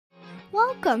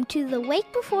Welcome to the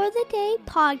Wake Before the Day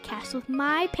podcast with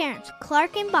my parents,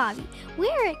 Clark and Bobby.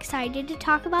 We're excited to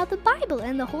talk about the Bible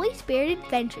and the Holy Spirit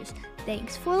adventures.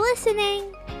 Thanks for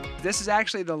listening. This is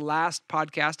actually the last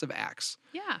podcast of Acts.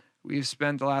 Yeah. We've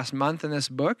spent the last month in this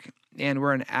book, and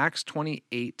we're in Acts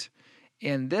 28.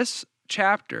 And this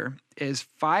chapter is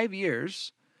 5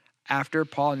 years after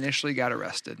Paul initially got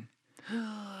arrested.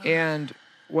 And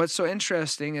what's so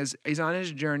interesting is he's on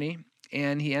his journey,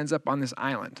 and he ends up on this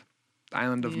island, the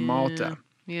island of Malta.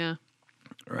 Yeah.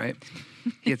 Right?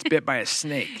 He gets bit by a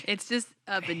snake. It's just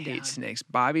up and I down. hate snakes.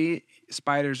 Bobby,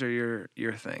 spiders are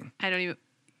your thing. I don't even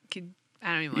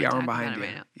want Yeah, to one talk behind about you. it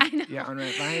right now. I know. Yeah, one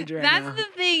right behind you right That's now. the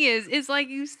thing is, it's like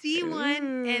you see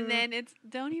one and then it's,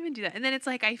 don't even do that. And then it's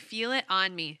like, I feel it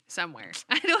on me somewhere.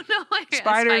 I don't know why.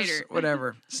 Spiders, Spider.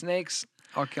 whatever. Snakes,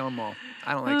 I'll kill them all.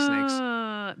 I don't like snakes.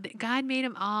 God made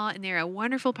them all, and they're a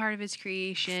wonderful part of His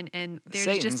creation. And there's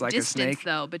Satan's just like a distance, snake.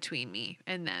 though, between me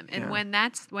and them. And Yeah.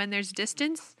 when there's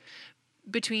distance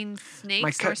between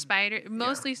snakes My or spiders,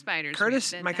 mostly spiders.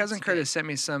 Curtis, then my cousin that's Curtis sent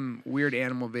me some weird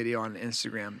animal video on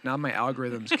Instagram. Now my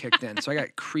algorithm's kicked in, so I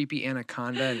got creepy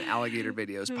anaconda and alligator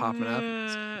videos popping up.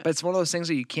 But it's one of those things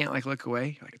that you can't look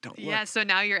away. You're like, don't look. Yeah, so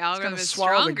now your It's algorithm gonna is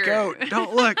swallow stronger. the goat.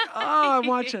 Don't look. Oh, I'm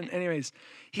watching. Anyways,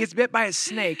 he gets bit by a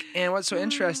snake, and what's so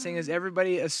interesting is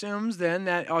everybody assumes then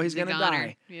that he's gonna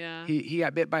die. Yeah. He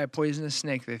got bit by a poisonous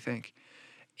snake, they think,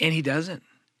 and he doesn't.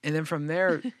 And then from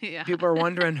there, Yeah. people are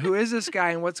wondering, who is this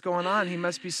guy and what's going on? He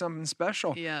must be something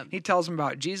special. Yeah. He tells them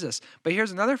about Jesus. But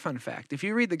here's another fun fact. If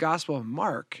you read the Gospel of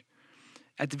Mark,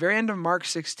 at the very end of Mark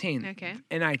 16, Okay.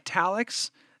 in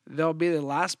italics, there'll be the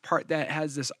last part that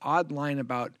has this odd line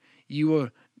about you will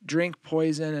drink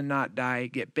poison and not die,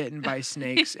 get bitten by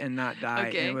snakes and not die,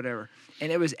 Okay. and whatever.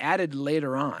 And it was added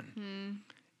later on.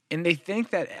 And they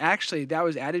think that actually that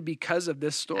was added because of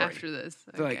this story. After this.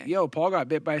 They're like, Okay. yo, Paul got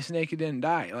bit by a snake, he didn't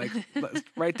die. Like, let's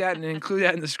write that and include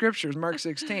that in the scriptures, Mark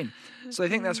 16. So I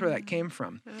think that's where that came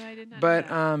from. Oh, I did not But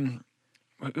know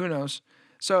who knows?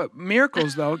 So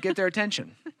miracles, though, get their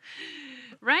attention. that.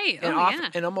 Right. And, Yeah.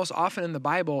 and almost often in the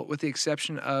Bible, with the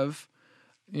exception of,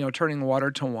 turning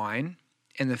water to wine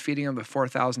and the feeding of the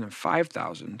 4,000 and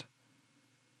 5,000,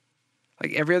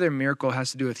 like every other miracle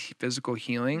has to do with physical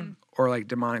healing or like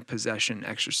demonic possession,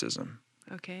 exorcism.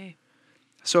 Okay.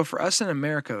 So for us in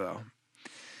America,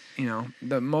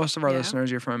 though, most of our Yeah.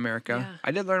 listeners are from America. Yeah.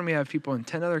 I did learn we have people in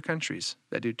 10 other countries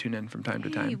that do tune in from time to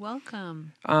Hey, time.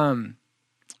 welcome.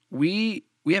 We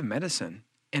have medicine,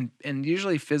 and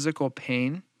usually physical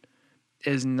pain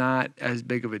is not as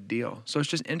big of a deal. So it's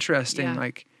just interesting. Yeah.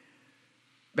 Like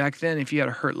back then, if you had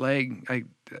a hurt leg, like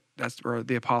that's where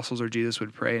the apostles or Jesus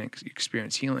would pray and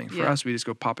experience healing. For Yeah. us, we just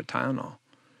go pop a Tylenol.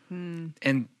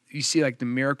 And you see like the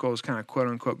miracles kind of quote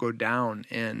unquote go down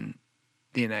in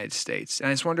the United States. And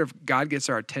I just wonder if God gets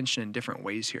our attention in different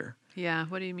ways here. Yeah.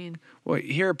 What do you mean? Well,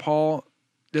 here Paul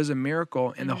does a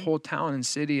miracle and the whole town and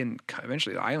city and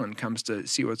eventually the island comes to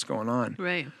see what's going on.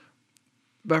 Right.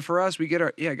 But for us,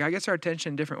 God gets our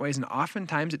attention in different ways. And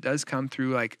oftentimes it does come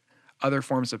through like other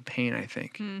forms of pain, I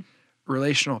think.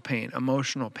 Relational pain,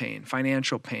 emotional pain,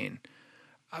 financial pain,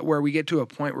 where we get to a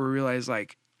point where we realize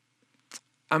like,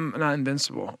 I'm not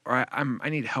invincible, or I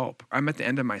need help. I'm at the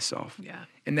end of myself. Yeah.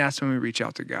 And that's when we reach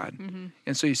out to God.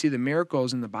 And so you see the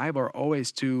miracles in the Bible are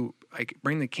always to like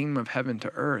bring the kingdom of heaven to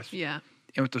earth. Yeah.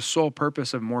 And with the sole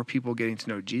purpose of more people getting to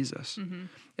know Jesus.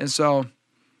 And so,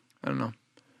 I don't know.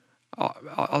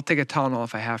 I'll take a Tylenol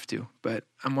if I have to, but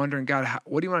I'm wondering, God,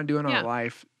 what do you want to do in our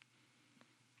life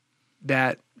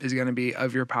that is going to be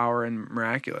of your power and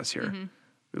miraculous here?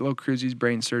 Little Cruzy's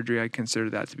brain surgery, I consider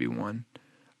that to be one.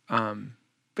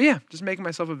 But yeah, just making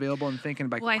myself available and thinking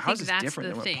about Well, I how's think this that's different the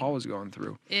than what thing. Paul was going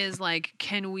through. Is like,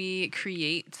 can we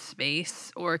create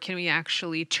space, or can we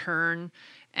actually turn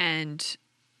and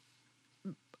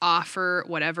offer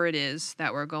whatever it is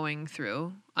that we're going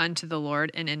through unto the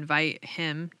Lord and invite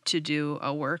Him to do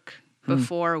a work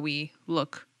before we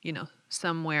look,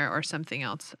 somewhere or something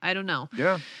else? I don't know.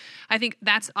 Yeah. I think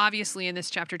that's obviously in this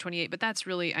chapter 28, but that's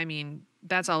really,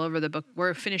 that's all over the book.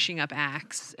 We're finishing up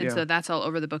Acts. And Yeah. so that's all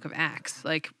over the book of Acts.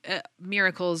 Like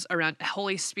miracles around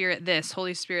Holy Spirit this,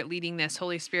 Holy Spirit leading this,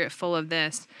 Holy Spirit full of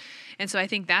this. And so I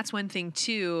think that's one thing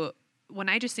too. When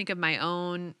I just think of my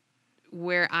own,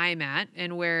 where I'm at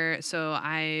and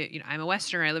I'm a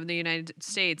Westerner. I live in the United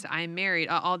States. I'm married,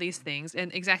 all these things.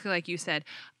 And exactly like you said,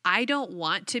 I don't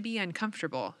want to be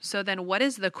uncomfortable. So then what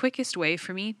is the quickest way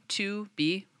for me to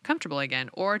be comfortable again,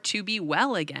 or to be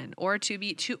well again, or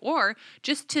or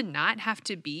just to not have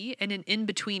to be in an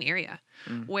in-between area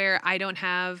where I don't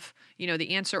have, the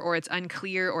answer, or it's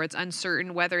unclear, or it's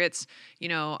uncertain, whether it's,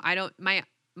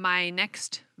 my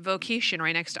next vocation,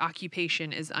 my next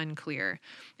occupation is unclear.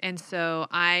 And so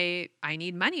I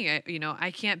need money.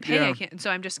 I can't pay. Yeah. So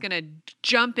I'm just going to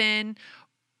jump in,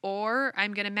 or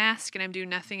I'm going to mask and I'm doing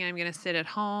nothing and I'm going to sit at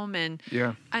home. And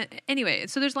anyway,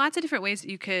 so there's lots of different ways that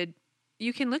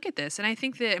you can look at this. And I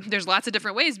think that there's lots of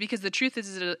different ways, because the truth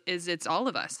is it's all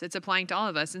of us. It's applying to all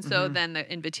of us. And so then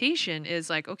the invitation is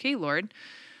like, okay, Lord,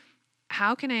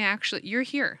 how can I you're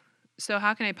here. So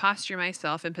how can I posture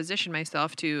myself and position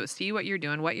myself to see what you're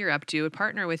doing, what you're up to, and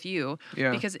partner with you? Yeah.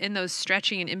 Because in those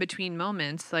stretching and in-between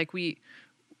moments, like we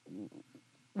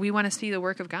want to see the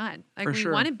work of God. Like we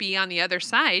want to be on the other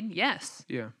side, yes.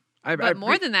 Yeah. But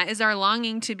more than that is our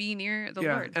longing to be near the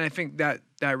Lord. And I think that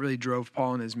really drove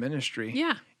Paul in his ministry.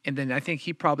 Yeah. And then I think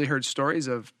he probably heard stories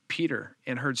of Peter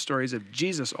and heard stories of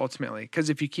Jesus ultimately.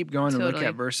 Because if you keep going and look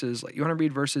at verses, you want to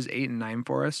read verses 8 and 9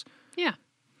 for us? Yeah.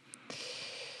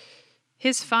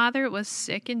 His father was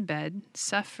sick in bed,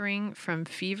 suffering from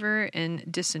fever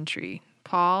and dysentery.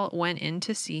 Paul went in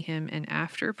to see him, and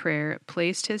after prayer,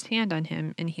 placed his hand on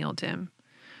him and healed him.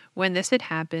 When this had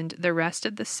happened, the rest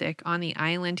of the sick on the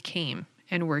island came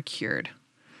and were cured.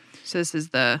 So this is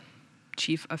the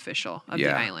chief official of the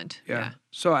island. Yeah.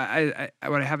 So I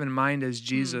what I have in mind is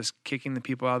Jesus kicking the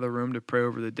people out of the room to pray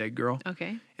over the dead girl.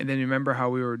 Okay. And then remember how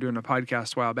we were doing a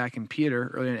podcast a while back, and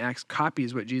Peter, early in Acts,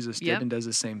 copies what Jesus did and does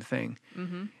the same thing.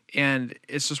 Mm-hmm. And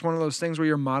it's just one of those things where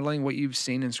you're modeling what you've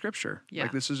seen in Scripture. Yeah.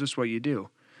 Like, this is just what you do.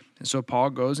 And so Paul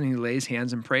goes and he lays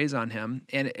hands and prays on him.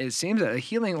 And it seems that a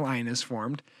healing line is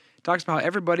formed. It talks about how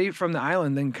everybody from the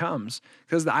island then comes.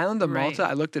 Because the island of Malta,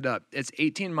 I looked it up, it's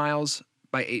 18 miles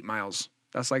by 8 miles.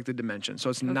 That's like the dimension. So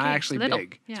it's not actually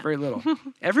big. Yeah. It's very little.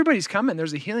 Everybody's coming.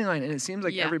 There's a healing line, and it seems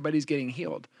like everybody's getting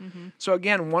healed. Mm-hmm. So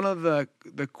again, one of the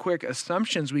quick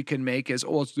assumptions we can make is,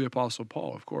 it's the Apostle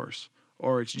Paul, of course,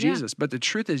 or it's Jesus. But the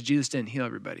truth is, Jesus didn't heal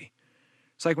everybody.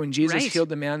 It's like when Jesus healed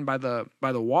the man by the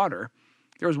water,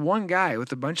 there was one guy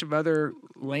with a bunch of other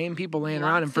lame people laying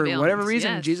around, and for whatever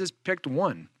reason, Jesus picked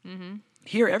one. Mm-hmm.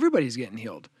 Here, everybody's getting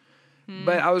healed. Mm.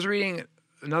 But I was reading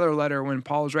another letter when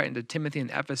Paul was writing to Timothy in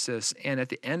Ephesus, and at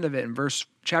the end of it, in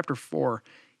chapter 4,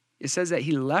 it says that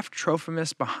he left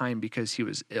Trophimus behind because he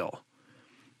was ill.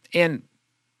 And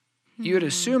you would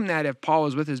assume that if Paul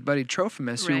was with his buddy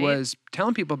Trophimus, who was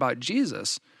telling people about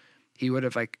Jesus, he would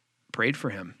have prayed for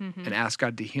him and asked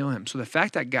God to heal him. So the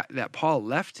fact that Paul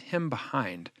left him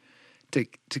behind to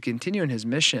continue in his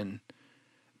mission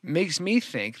makes me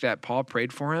think that Paul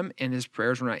prayed for him and his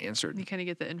prayers were not answered. You kind of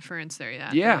get the inference there,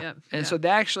 Yeah. And so that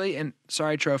actually, and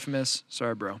sorry, Trophimus,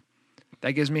 sorry, bro,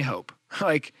 that gives me hope.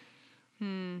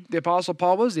 The Apostle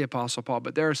Paul was the Apostle Paul,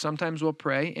 but there are sometimes we'll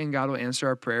pray and God will answer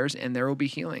our prayers and there will be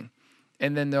healing.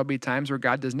 And then there'll be times where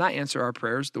God does not answer our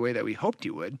prayers the way that we hoped he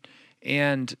would.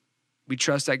 And we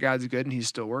trust that God's good and he's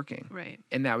still working. Right.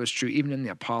 And that was true even in the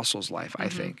apostles' life, I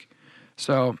think.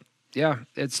 So,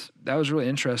 that was really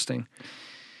interesting.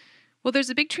 Well,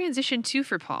 there's a big transition, too,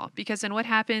 for Paul, because then what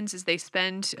happens is they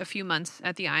spend a few months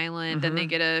at the island, then they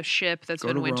get a ship that's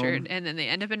been wintered, and then they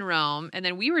end up in Rome. And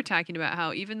then we were talking about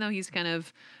how even though he's kind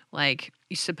of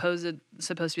he's supposed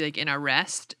to be in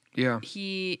arrest,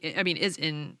 he is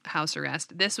in house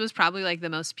arrest. This was probably the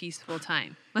most peaceful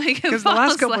time. Because the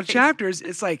last couple of chapters,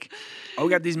 it's we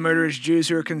got these murderous Jews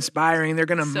who are conspiring. They're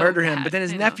going to murder him. But then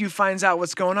his nephew finds out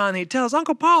what's going on. And he tells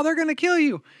Uncle Paul, they're going to kill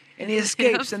you. And he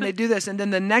escapes, and they do this. And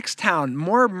then the next town,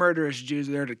 more murderous Jews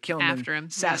are there to kill him after and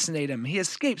assassinate him. He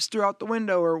escapes throughout the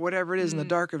window or whatever it is in the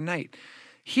dark of night.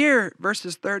 Here,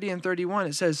 verses 30 and 31,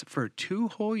 it says, for 2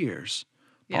 whole years,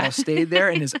 Paul stayed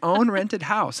there in his own rented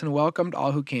house and welcomed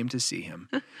all who came to see him.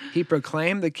 He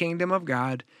proclaimed the kingdom of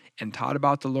God and taught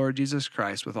about the Lord Jesus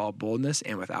Christ with all boldness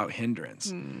and without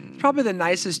hindrance. Probably the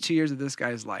nicest 2 years of this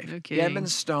guy's life. Okay. He hadn't been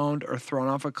stoned or thrown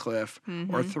off a cliff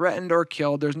or threatened or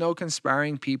killed. There's no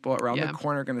conspiring people around the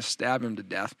corner going to stab him to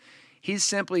death. He's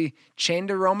simply chained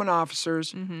to Roman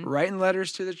officers, writing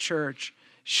letters to the church,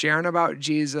 sharing about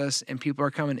Jesus, and people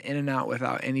are coming in and out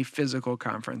without any physical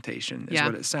confrontation is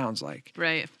what it sounds like.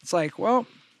 Right. It's well,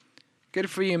 good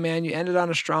for you, man. You ended on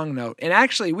a strong note. And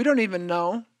actually, we don't even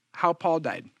know how Paul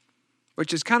died,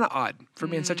 which is kind of odd for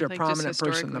being such a prominent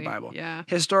person in the Bible. Yeah.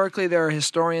 Historically, there are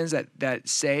historians that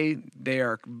say they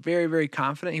are very, very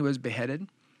confident he was beheaded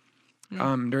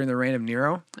during the reign of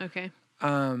Nero. Okay.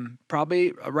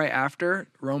 Probably right after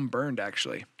Rome burned,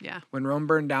 actually. Yeah. When Rome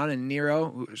burned down and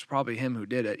Nero, it was probably him who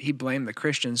did it, he blamed the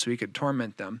Christians so he could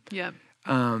torment them. Yeah.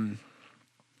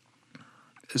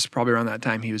 It's probably around that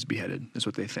time he was beheaded, is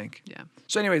what they think. Yeah.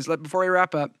 So anyways, before we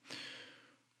wrap up,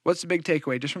 what's the big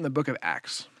takeaway just from the book of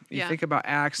Acts? You think about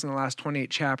Acts in the last 28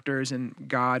 chapters and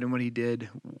God and what he did.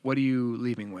 What are you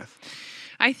leaving with?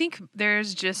 I think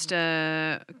there's just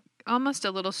almost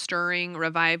a little stirring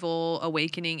revival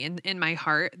awakening in my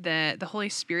heart that the Holy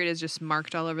Spirit is just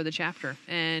marked all over the chapter,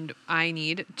 and I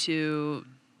need to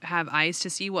have eyes to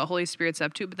see what Holy Spirit's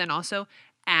up to, but then also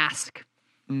ask.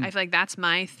 I feel like that's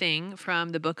my thing from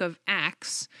the book of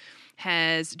Acts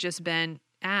has just been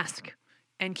ask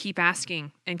and keep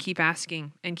asking and keep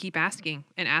asking and keep asking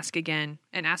and ask again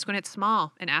and ask when it's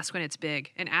small and ask when it's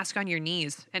big and ask on your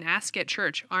knees and ask at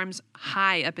church, arms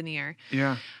high up in the air.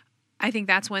 Yeah. I think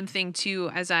that's one thing too,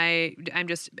 as I'm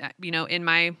just, in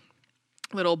my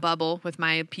little bubble with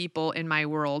my people in my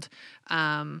world.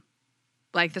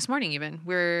 Like this morning even,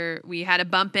 where we had a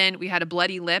bump in, we had a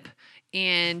bloody lip,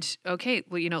 and okay,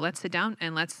 well, let's sit down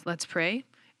and let's pray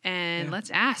and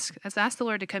let's ask the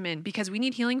Lord to come in, because we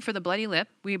need healing for the bloody lip.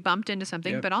 We bumped into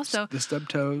something, but also the stub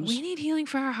toes. We need healing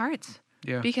for our hearts.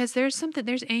 Yeah. Because there's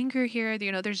anger here,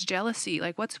 there's jealousy,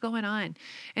 like what's going on?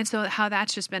 And so how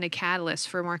that's just been a catalyst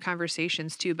for more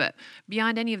conversations too. But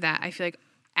beyond any of that, I feel like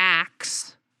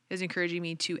Acts is encouraging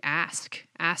me to ask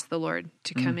the Lord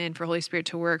to come in, for Holy Spirit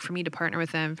to work, for me to partner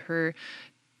with them,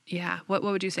 what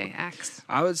would you say, Acts?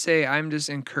 I would say I'm just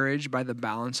encouraged by the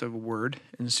balance of word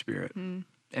and spirit. And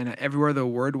everywhere the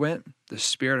word went, the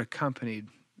Spirit accompanied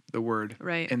the word,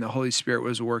 right? And the Holy Spirit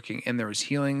was working, and there was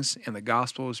healings, and the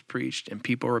gospel was preached, and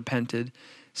people repented,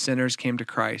 sinners came to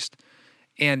Christ.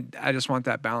 And I just want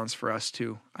that balance for us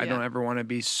too. I don't ever want to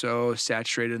be so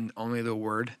saturated in only the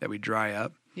word that we dry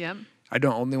up. Yep. I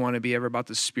don't only want to be ever about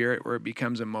the Spirit where it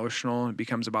becomes emotional, it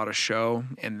becomes about a show,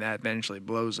 and that eventually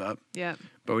blows up. Yeah.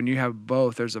 But when you have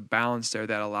both, there's a balance there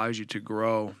that allows you to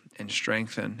grow and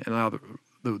strengthen and allow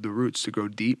the roots to grow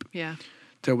deep. Yeah.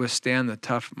 To withstand the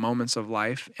tough moments of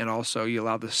life, and also you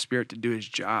allow the Spirit to do his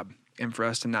job, and for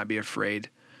us to not be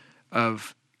afraid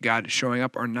of God showing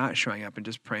up or not showing up, and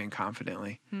just praying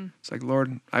confidently. It's like,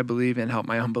 Lord, I believe, and help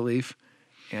my unbelief,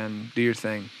 and do your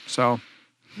thing. So,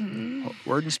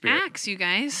 word and spirit. Acts, you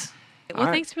guys. Well,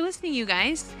 thanks for listening, you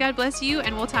guys. God bless you,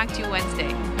 and we'll talk to you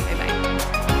Wednesday. Bye-bye.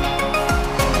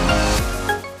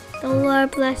 The Lord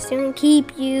bless you and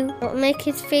keep you. Make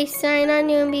his face shine on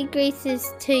you and be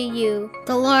gracious to you.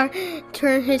 The Lord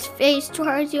turn his face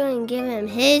towards you and give him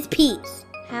his peace.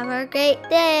 Have a great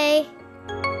day.